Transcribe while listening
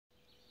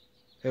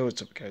Hey,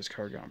 what's up, guys?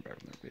 Cargo, I'm back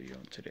with the video,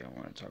 and today I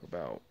want to talk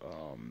about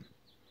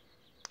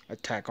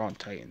Attack on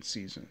Titan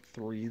Season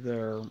 3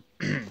 there,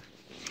 and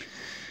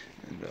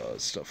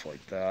stuff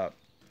like that,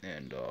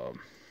 and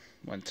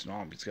when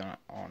Toonami's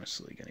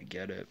honestly gonna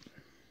get it.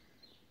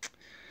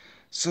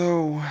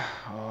 So,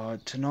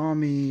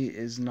 Toonami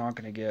is not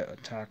gonna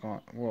get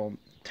technically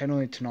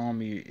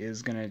Toonami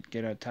is gonna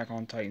get Attack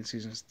on Titan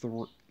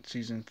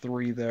Season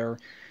 3 there.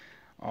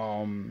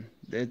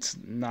 It's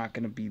not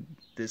gonna be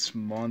this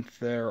month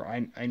there.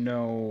 I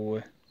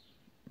know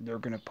they're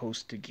gonna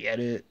post to get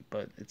it,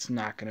 but it's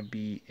not gonna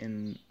be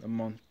in a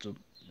month.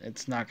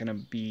 It's not gonna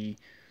be.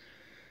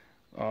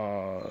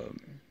 Uh,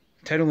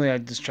 Technically, I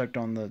just checked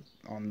on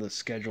the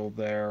schedule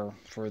there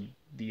for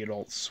the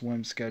Adult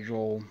Swim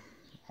schedule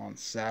on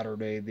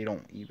Saturday. They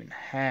don't even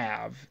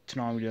have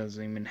Toonami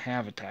doesn't even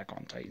have Attack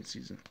on Titan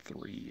season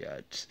 3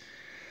 yet.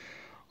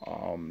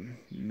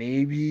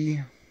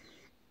 Maybe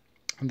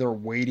they're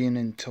waiting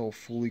until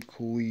Fully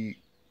Cooley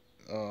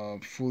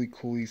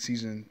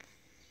season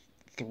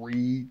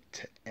 3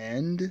 to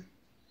end.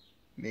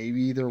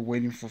 Maybe they're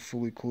waiting for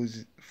Fully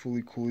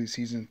Cooley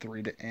season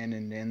 3 to end,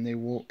 and then they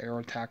will air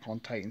Attack on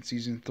Titan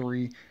season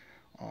 3.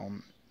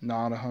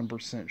 Not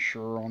 100%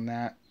 sure on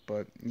that,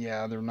 but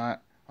yeah, they're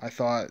not. I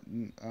thought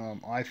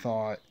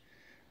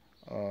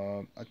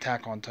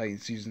Attack on Titan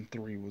season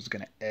 3 was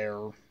gonna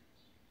air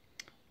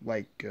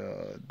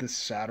this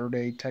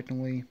Saturday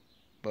technically,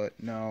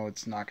 but no,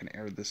 it's not gonna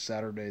air this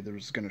Saturday. They're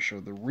just gonna show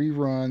the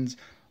reruns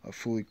of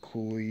Fully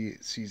Cooley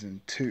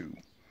season 2.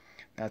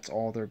 That's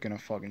all they're gonna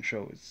fucking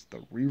show is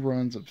the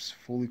reruns of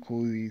Fully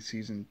Cooley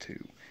season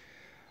 2.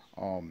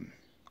 Um,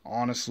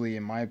 Honestly,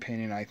 in my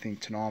opinion, I think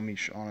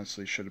Toonami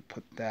honestly should have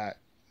put that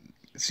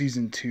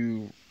season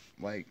 2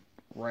 like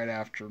right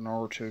after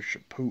Naruto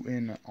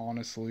Shippuden.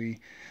 Honestly,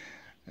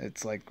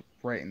 it's like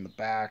right in the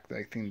back.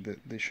 I think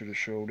that they should have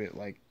showed it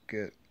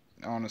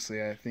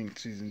honestly, I think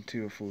season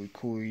 2 of Fully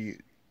Cooley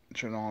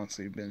should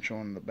honestly have been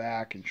shown in the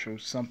back and show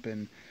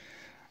something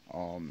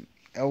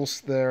else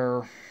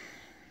there.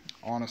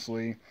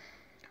 Honestly,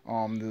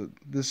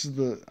 this is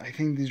the I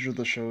think these are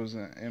the shows,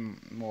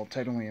 well,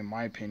 technically, in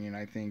my opinion,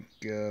 I think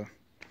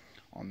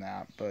on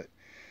that, but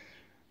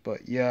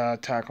yeah,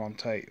 Attack on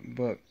Titan.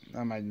 But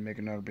I might make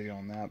another video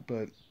on that.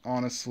 But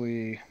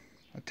honestly,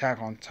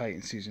 Attack on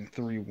Titan season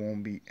 3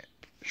 won't be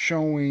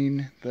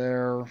showing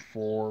there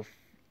for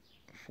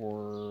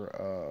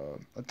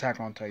Attack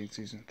on Titan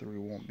season 3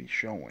 won't be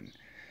showing.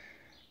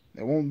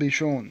 It won't be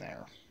showing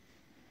there.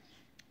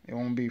 It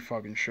won't be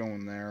fucking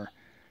showing there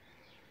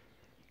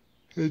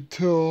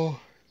until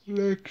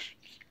next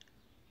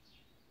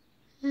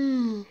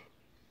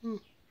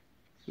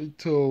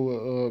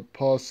until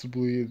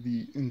possibly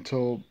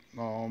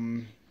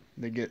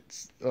they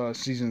get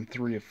season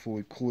 3 of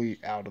Fully Cooley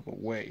out of the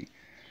way.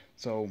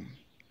 So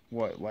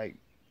what, like,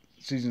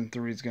 season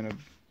 3 is gonna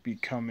be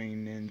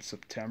coming in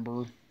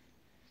September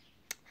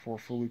for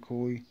Fully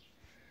Cooley,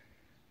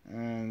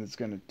 and it's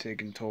gonna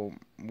take until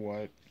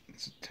what,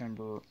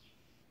 September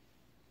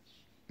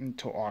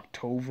until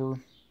October.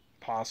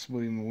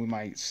 Possibly we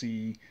might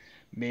see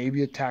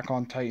maybe Attack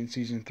on Titan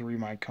season 3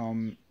 might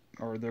come,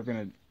 or they're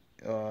gonna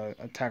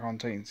Attack on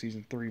Titan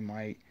season 3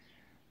 might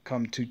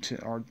come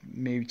or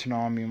maybe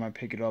Toonami might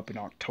pick it up in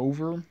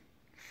October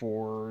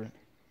for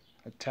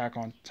Attack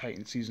on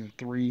Titan season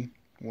 3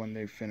 when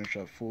they finish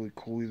up Fully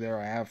Cooley there.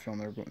 I have found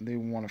they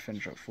want to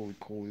finish up Fully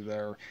Cooley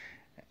there,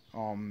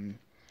 and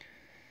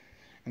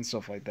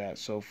stuff like that.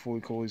 So Fully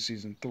Cooley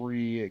season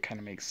 3, it kind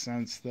of makes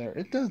sense there.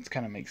 It does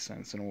kind of make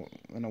sense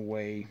in a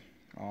way.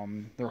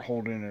 They're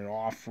holding it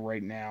off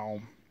right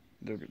now.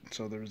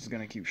 So they're just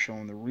going to keep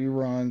showing the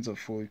reruns of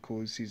Fully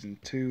Cooley Season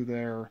 2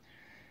 there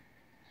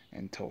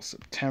until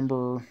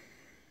September.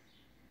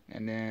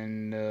 And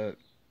then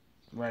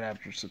right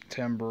after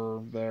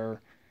September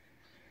there,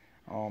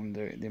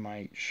 they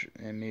might,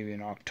 and maybe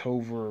in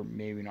October,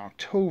 they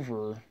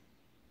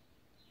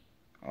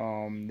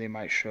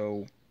might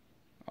show,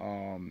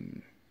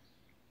 um,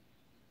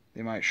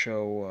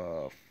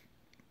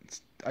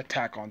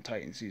 Attack on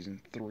Titan season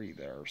 3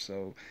 there.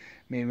 So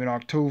maybe in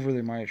October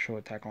they might show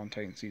Attack on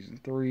Titan season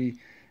 3,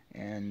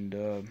 and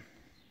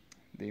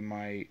they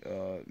might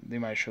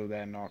show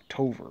that in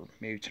October.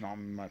 Maybe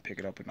Toonami might pick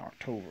it up in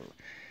October.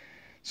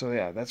 So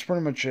yeah, that's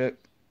pretty much it.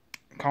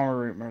 Comment,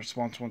 rate, my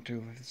response, 1,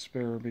 2,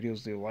 spare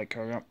videos. Do you like?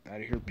 Out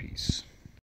of here, peace.